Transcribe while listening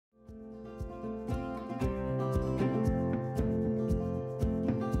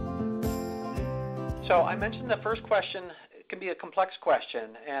So I mentioned the first question can be a complex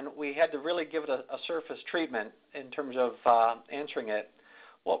question, and we had to really give it a surface treatment in terms of answering it.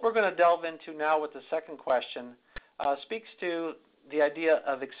 What we're going to delve into now with the second question speaks to the idea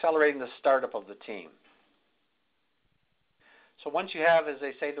of accelerating the startup of the team. So once you have, as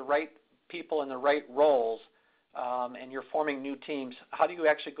they say, the right people in the right roles, and you're forming new teams, how do you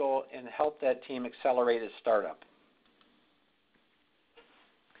actually go and help that team accelerate its startup?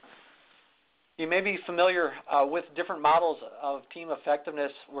 You may be familiar with different models of team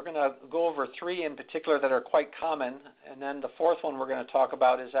effectiveness. We're going to go over three in particular that are quite common, and then the fourth one we're going to talk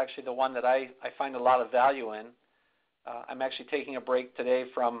about is actually the one that I find a lot of value in. I'm actually taking a break today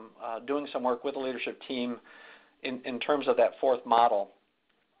from doing some work with the leadership team in terms of that fourth model.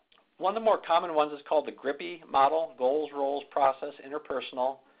 One of the more common ones is called the GRIPPY model, goals, roles, process,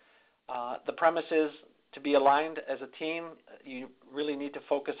 interpersonal. The premise is to be aligned as a team, you really need to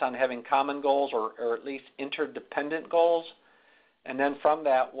focus on having common goals or at least interdependent goals. And then from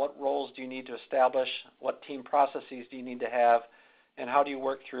that, what roles do you need to establish? What team processes do you need to have? And how do you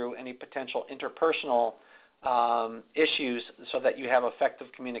work through any potential interpersonal issues so that you have effective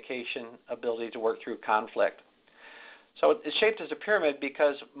communication ability to work through conflict? So it's shaped as a pyramid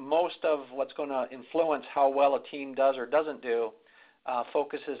because most of what's going to influence how well a team does or doesn't do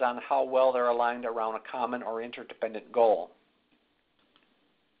focuses on how well they're aligned around a common or interdependent goal.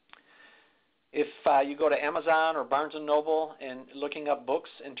 If you go to Amazon or Barnes & Noble and looking up books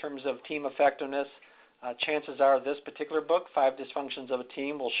in terms of team effectiveness, chances are this particular book, 5 Dysfunctions of a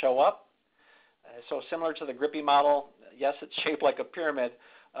Team, will show up. So similar to the GRIPPY model, yes, it's shaped like a pyramid,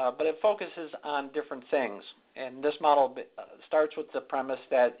 but it focuses on different things. And this model starts with the premise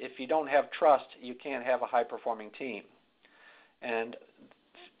that if you don't have trust, you can't have a high-performing team. And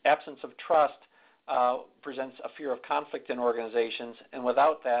absence of trust presents a fear of conflict in organizations, and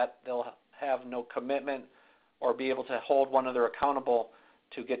without that, they'll have no commitment or be able to hold one another accountable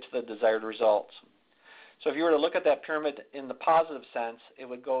to get to the desired results. So if you were to look at that pyramid in the positive sense, it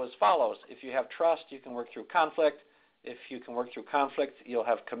would go as follows. If you have trust, you can work through conflict. If you can work through conflict, you'll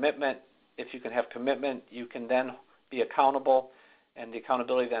have commitment. If you can have commitment, you can then be accountable, and the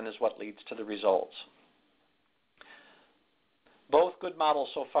accountability then is what leads to the results. Both good models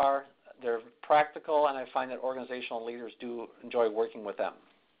so far. They're practical, and I find that organizational leaders do enjoy working with them.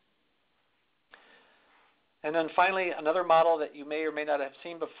 And then finally, another model that you may or may not have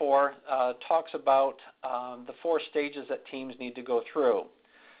seen before talks about the 4 stages that teams need to go through.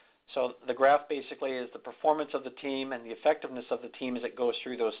 So the graph basically is the performance of the team and the effectiveness of the team as it goes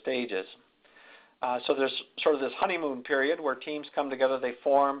through those stages. So there's sort of this honeymoon period where teams come together, they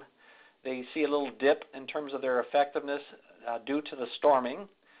form, they see a little dip in terms of their effectiveness due to the storming.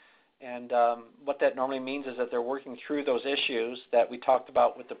 And what that normally means is that they're working through those issues that we talked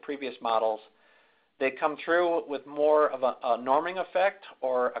about with the previous models. They come through with more of a norming effect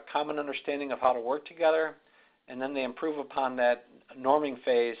or a common understanding of how to work together, and then they improve upon that norming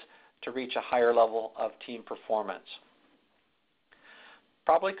phase to reach a higher level of team performance.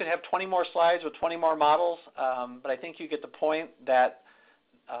 Probably could have 20 more slides with 20 more models, but I think you get the point that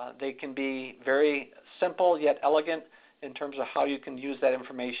they can be very simple yet elegant in terms of how you can use that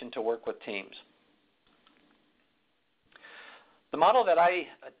information to work with teams. The model that I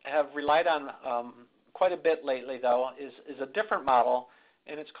have relied on quite a bit lately, though, is a different model,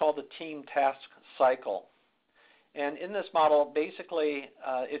 and it's called the team task cycle. And in this model, basically,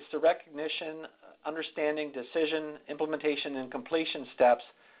 it's the recognition, understanding, decision, implementation, and completion steps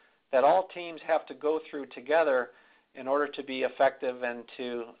that all teams have to go through together in order to be effective and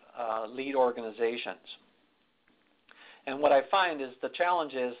to lead organizations. And what I find is the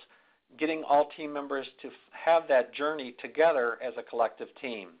challenge is getting all team members to have that journey together as a collective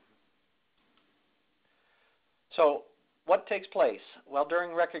team. So what takes place? Well,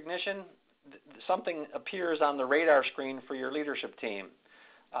 during recognition, something appears on the radar screen for your leadership team.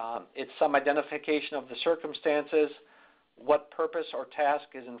 It's some identification of the circumstances, what purpose or task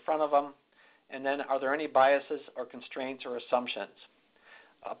is in front of them, and then are there any biases or constraints or assumptions?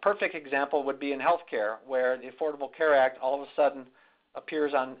 A perfect example would be in healthcare, where the Affordable Care Act all of a sudden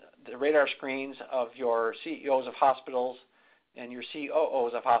appears on the radar screens of your CEOs of hospitals and your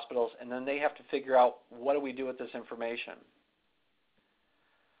COOs of hospitals, and then they have to figure out, what do we do with this information?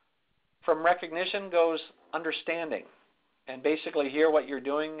 From recognition goes understanding. And basically here what you're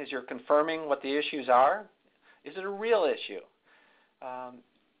doing is you're confirming what the issues are. Is it a real issue?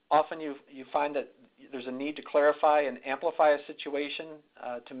 Often you find that there's a need to clarify and amplify a situation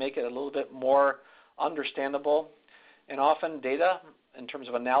to make it a little bit more understandable. And often data, in terms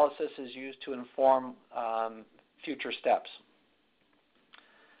of analysis, is used to inform future steps.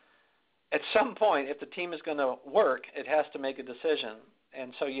 at some point, if the team is going to work, it has to make a decision.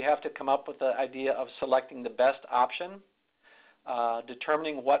 And so you have to come up with the idea of selecting the best option,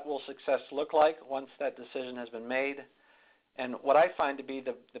 determining what will success look like once that decision has been made. And what I find to be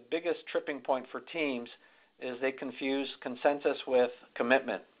the biggest tripping point for teams is they confuse consensus with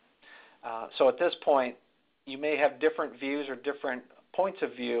commitment. So at this point, you may have different views or different points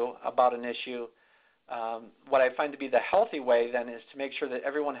of view about an issue. What I find to be the healthy way then is to make sure that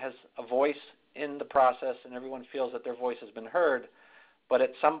everyone has a voice in the process and everyone feels that their voice has been heard. But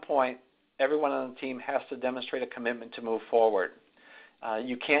at some point, everyone on the team has to demonstrate a commitment to move forward.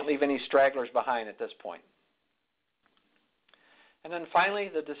 You can't leave any stragglers behind at this point. And then finally,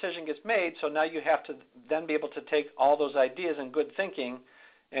 the decision gets made, so now you have to then be able to take all those ideas and good thinking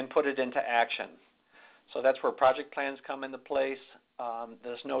and put it into action. So that's where project plans come into place.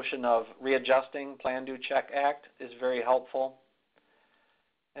 This notion of readjusting, plan, do, check, act is very helpful.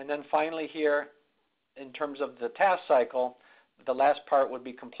 And then finally here, in terms of the task cycle, the last part would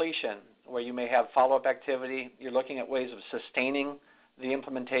be completion, where you may have follow-up activity. You're looking at ways of sustaining the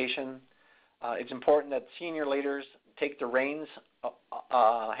implementation. It's important that senior leaders take the reins,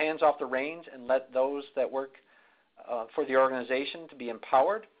 hands off the reins, and let those that work for the organization to be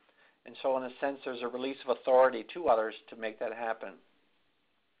empowered. And so in a sense, there's a release of authority to others to make that happen.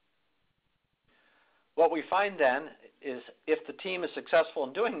 What we find then is if the team is successful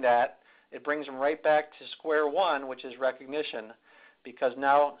in doing that, it brings them right back to square one, which is recognition, because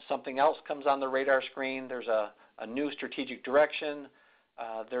now something else comes on the radar screen. There's a new strategic direction.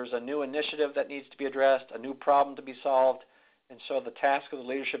 There's a new initiative that needs to be addressed, a new problem to be solved. And so the task of the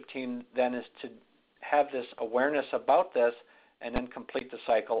leadership team then is to have this awareness about this and then complete the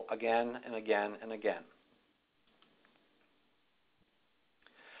cycle again and again and again.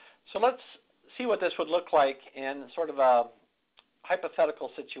 So let's see what this would look like in sort of a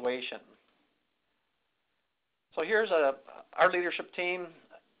hypothetical situation. So here's our leadership team.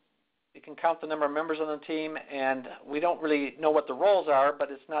 You can count the number of members on the team, and we don't really know what the roles are,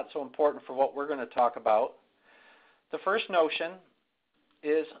 but it's not so important for what we're going to talk about. The first notion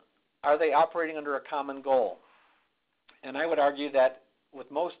is, are they operating under a common goal? And I would argue that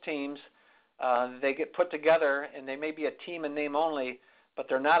with most teams, they get put together, and they may be a team in name only, but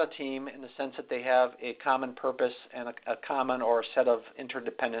they're not a team in the sense that they have a common purpose and a common or a set of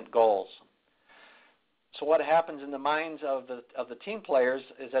interdependent goals. So what happens in the minds of the team players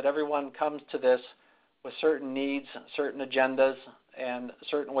is that everyone comes to this with certain needs, certain agendas, and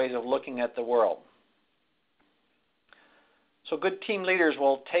certain ways of looking at the world. So good team leaders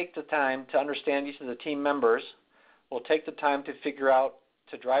will take the time to understand each of the team members, will take the time to figure out,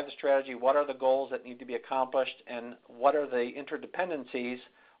 to drive the strategy, what are the goals that need to be accomplished, and what are the interdependencies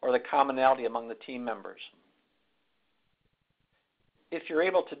or the commonality among the team members. If you're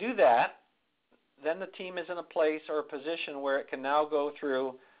able to do that, then the team is in a place or a position where it can now go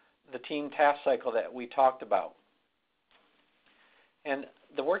through the team task cycle that we talked about. And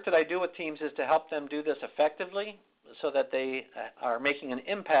the work that I do with teams is to help them do this effectively so that they are making an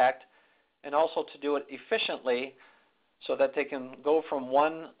impact, and also to do it efficiently so that they can go from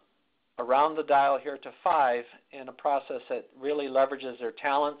 1 around the dial here to 5 in a process that really leverages their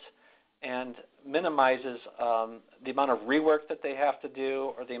talents and minimizes the amount of rework that they have to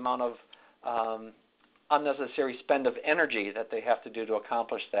do, or the amount of unnecessary spend of energy that they have to do to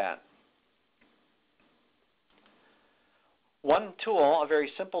accomplish that. One tool, a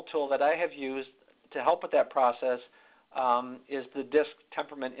very simple tool that I have used to help with that process is the DISC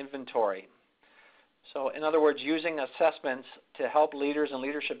temperament inventory. So in other words, using assessments to help leaders and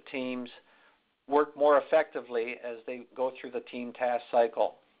leadership teams work more effectively as they go through the team task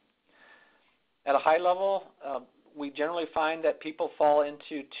cycle. At a high level, we generally find that people fall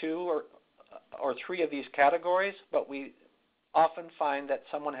into 2 or 3 of these categories, but we often find that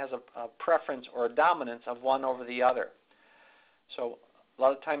someone has a preference or a dominance of one over the other. So a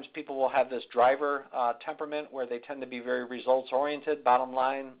lot of times people will have this driver temperament where they tend to be very results-oriented, bottom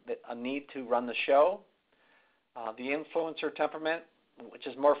line, a need to run the show. The influencer temperament, which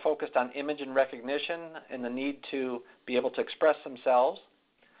is more focused on image and recognition and the need to be able to express themselves.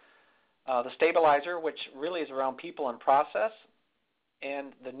 The stabilizer, which really is around people and process,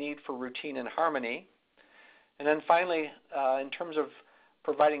 and the need for routine and harmony. And then finally, in terms of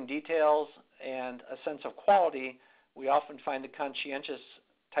providing details and a sense of quality, we often find the conscientious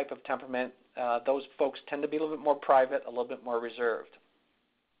type of temperament. Those folks tend to be a little bit more private, a little bit more reserved.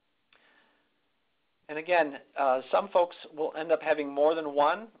 And again, some folks will end up having more than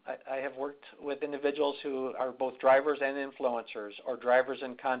one. I have worked with individuals who are both drivers and influencers, or drivers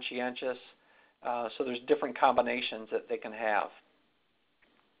and conscientious. So there's different combinations that they can have.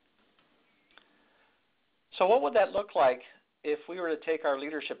 So what would that look like if we were to take our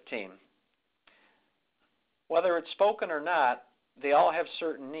leadership team? Whether it's spoken or not, they all have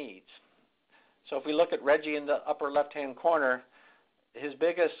certain needs. So if we look at Reggie in the upper left-hand corner, his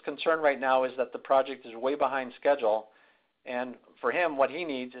biggest concern right now is that the project is way behind schedule. And for him, what he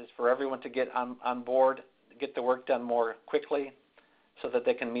needs is for everyone to get on board, get the work done more quickly so that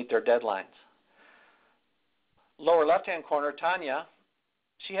they can meet their deadlines. Lower left-hand corner, Tanya,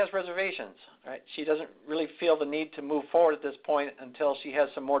 she has reservations, right? She doesn't really feel the need to move forward at this point until she has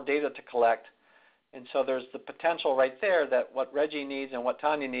some more data to collect. And so there's the potential right there that what Reggie needs and what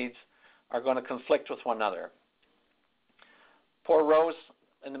Tanya needs are going to conflict with one another. Poor Rose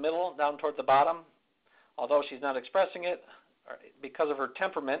in the middle, down toward the bottom, although she's not expressing it, because of her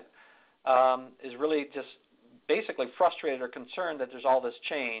temperament, is really just basically frustrated or concerned that there's all this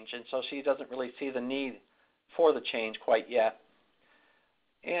change, and so she doesn't really see the need for the change quite yet.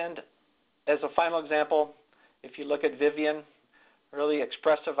 And as a final example, if you look at Vivian, really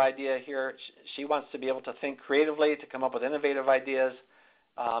expressive idea here. She wants to be able to think creatively, to come up with innovative ideas,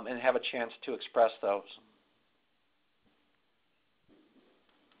 and have a chance to express those.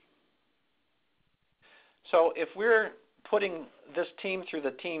 So if we're putting this team through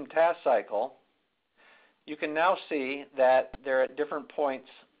the team task cycle, you can now see that they're at different points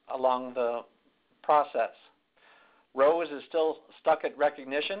along the process. Rose is still stuck at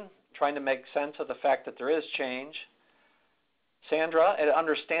recognition, trying to make sense of the fact that there is change. Sandra at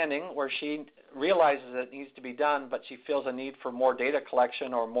understanding, where she realizes that it needs to be done, but she feels a need for more data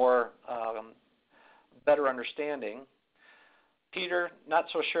collection or more better understanding. Peter, not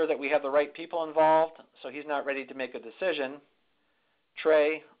so sure that we have the right people involved, so he's not ready to make a decision.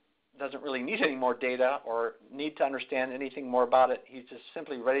 Trey doesn't really need any more data or need to understand anything more about it. He's just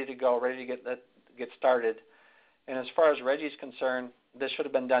simply ready to go, ready to get started. And as far as Reggie's concerned, this should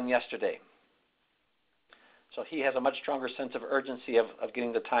have been done yesterday. So he has a much stronger sense of urgency of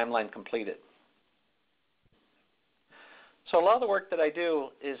getting the timeline completed. So a lot of the work that I do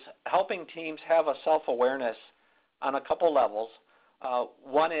is helping teams have a self-awareness on a couple levels.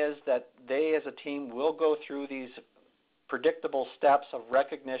 One is that they as a team will go through these predictable steps of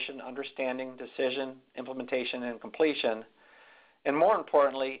recognition, understanding, decision, implementation, and completion. And more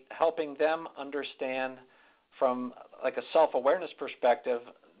importantly, helping them understand from like a self-awareness perspective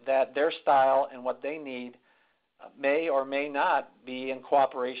that their style and what they need may or may not be in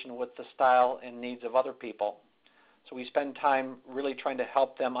cooperation with the style and needs of other people. So we spend time really trying to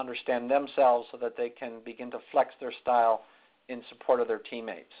help them understand themselves so that they can begin to flex their style in support of their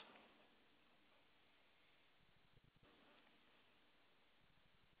teammates.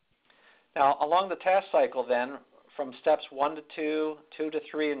 Now, along the task cycle then, from steps 1 to 2, 2 to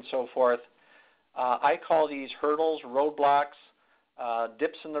 3, and so forth, I call these hurdles, roadblocks,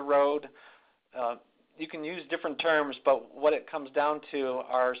 dips in the road. You can use different terms, but what it comes down to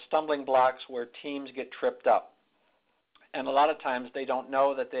are stumbling blocks where teams get tripped up. And a lot of times they don't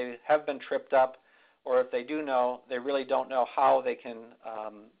know that they have been tripped up, or if they do know, they really don't know how they can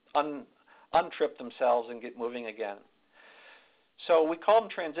untrip themselves and get moving again. So we call them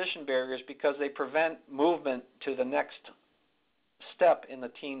transition barriers because they prevent movement to the next step in the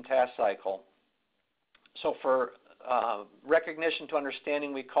team task cycle. So for recognition to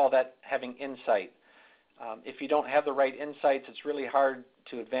understanding, we call that having insight. If you don't have the right insights, it's really hard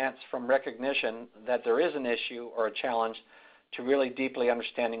to advance from recognition that there is an issue or a challenge to really deeply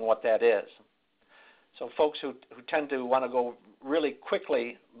understanding what that is. So folks who tend to want to go really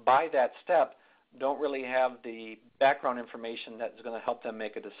quickly by that step don't really have the background information that's going to help them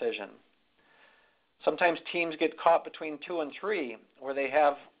make a decision. Sometimes teams get caught between 2 and 3, where they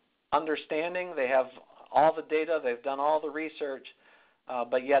have understanding, they have all the data, they've done all the research,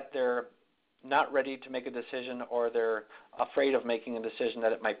 but yet they're not ready to make a decision, or they're afraid of making a decision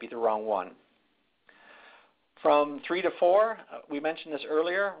that it might be the wrong one. From 3 to 4, we mentioned this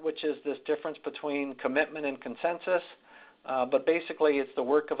earlier, which is this difference between commitment and consensus. But basically, it's the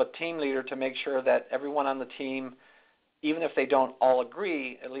work of a team leader to make sure that everyone on the team, even if they don't all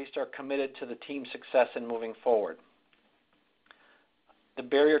agree, at least are committed to the team's success in moving forward. The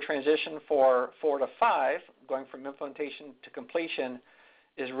barrier transition for 4 to 5, going from implementation to completion,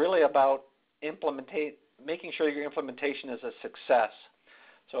 is really about making sure your implementation is a success.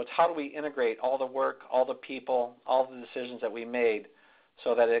 So it's how do we integrate all the work, all the people, all the decisions that we made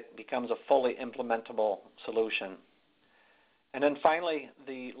so that it becomes a fully implementable solution. And then finally,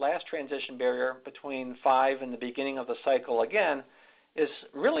 the last transition barrier between 5 and the beginning of the cycle again is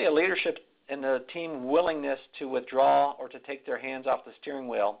really a leadership and the team willingness to withdraw or to take their hands off the steering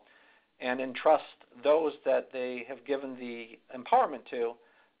wheel and entrust those that they have given the empowerment to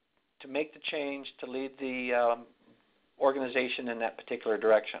to make the change, to lead the organization in that particular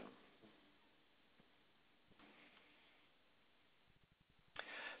direction.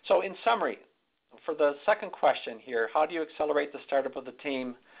 So in summary, for the second question here, how do you accelerate the startup of the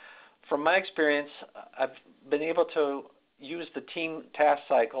team? From my experience, I've been able to use the team task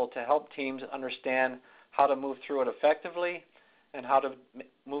cycle to help teams understand how to move through it effectively and how to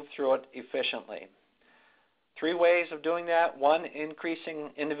move through it efficiently. 3 ways of doing that. 1, increasing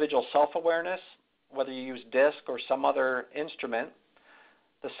individual self-awareness, whether you use DISC or some other instrument.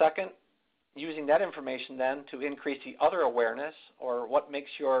 The second, using that information then to increase the other awareness, or what makes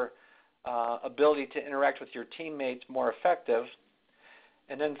your ability to interact with your teammates more effective.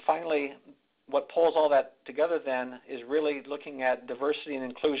 And then finally, what pulls all that together then is really looking at diversity and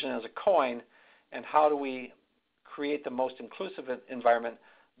inclusion as a coin, and how do we create the most inclusive environment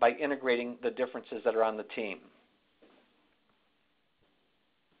by integrating the differences that are on the team.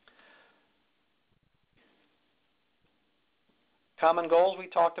 Common goals we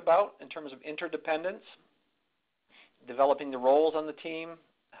talked about in terms of interdependence, developing the roles on the team,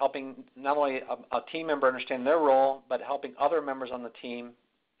 helping not only a team member understand their role, but helping other members on the team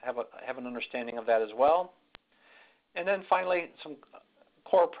have an understanding of that as well. And then finally, some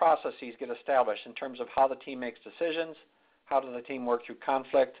core processes get established in terms of how the team makes decisions, how does the team work through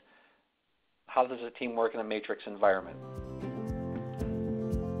conflict, how does the team work in a matrix environment.